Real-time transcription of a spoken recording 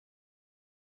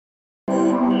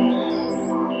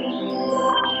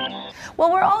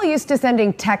Well, we're all used to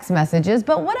sending text messages,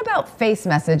 but what about face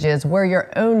messages, where your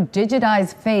own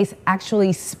digitized face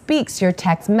actually speaks your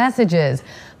text messages?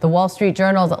 The Wall Street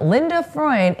Journal's Linda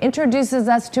Freund introduces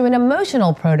us to an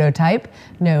emotional prototype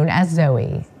known as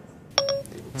Zoe.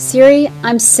 Siri,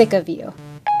 I'm sick of you.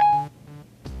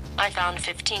 I found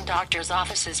 15 doctor's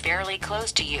offices fairly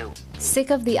close to you. Sick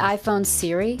of the iPhone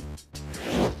Siri?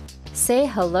 Say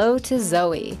hello to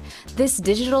Zoe. This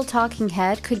digital talking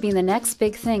head could be the next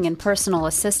big thing in personal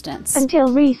assistance.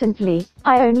 Until recently,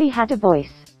 I only had a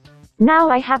voice. Now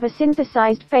I have a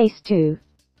synthesized face too.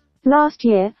 Last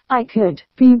year, I could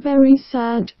be very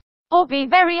sad or be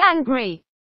very angry.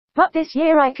 But this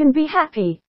year I can be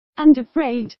happy and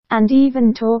afraid and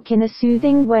even talk in a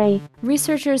soothing way.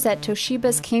 Researchers at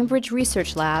Toshiba's Cambridge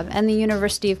Research Lab and the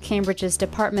University of Cambridge's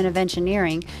Department of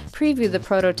Engineering previewed the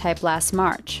prototype last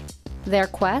March. Their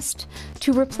quest?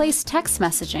 To replace text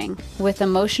messaging with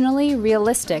emotionally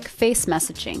realistic face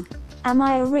messaging. Am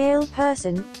I a real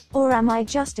person, or am I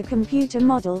just a computer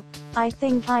model? I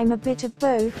think I'm a bit of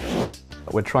both.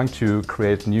 We're trying to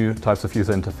create new types of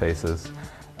user interfaces,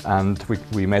 and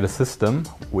we made a system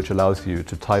which allows you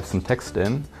to type some text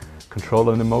in,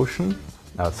 control an emotion,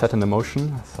 set an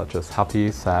emotion such as happy,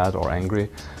 sad or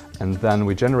angry, and then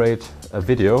we generate a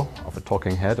video of a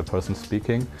talking head, a person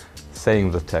speaking,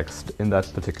 saying the text in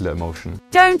that particular emotion.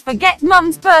 Don't forget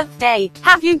Mum's birthday!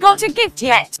 Have you got a gift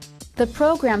yet? The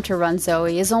program to run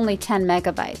Zoe is only 10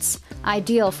 megabytes,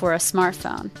 ideal for a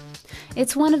smartphone.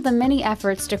 It's one of the many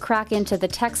efforts to crack into the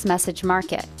text message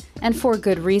market, and for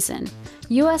good reason.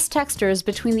 U.S. texters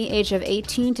between the age of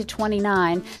 18 to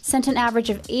 29 sent an average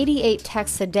of 88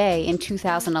 texts a day in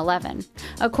 2011,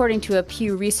 according to a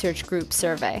Pew Research Group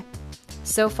survey.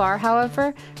 So far,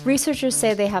 however, researchers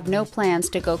say they have no plans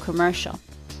to go commercial.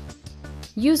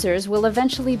 Users will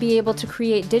eventually be able to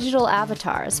create digital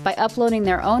avatars by uploading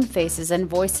their own faces and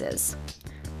voices.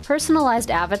 Personalized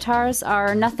avatars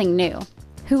are nothing new.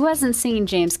 Who hasn't seen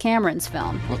James Cameron's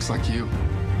film? Looks like you.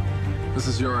 This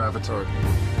is your avatar.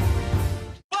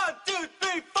 1, 2,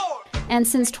 3, 4! And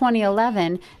since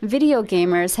 2011, video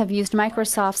gamers have used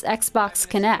Microsoft's Xbox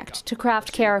Kinect to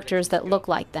craft characters that look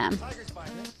like them.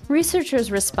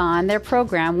 Researchers respond their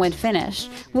program, when finished,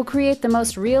 will create the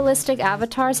most realistic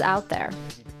avatars out there.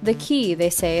 The key, they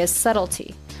say, is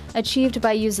subtlety, achieved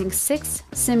by using 6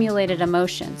 simulated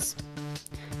emotions.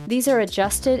 These are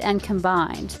adjusted and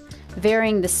combined,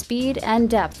 varying the speed and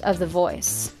depth of the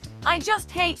voice. I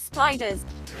just hate spiders.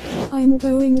 I'm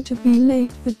going to be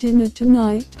late for dinner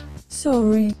tonight.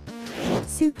 Sorry.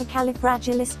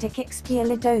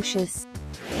 Supercalifragilisticexpialidocious.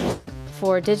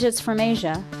 For Digits from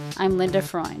Asia, I'm Linda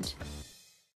Freund.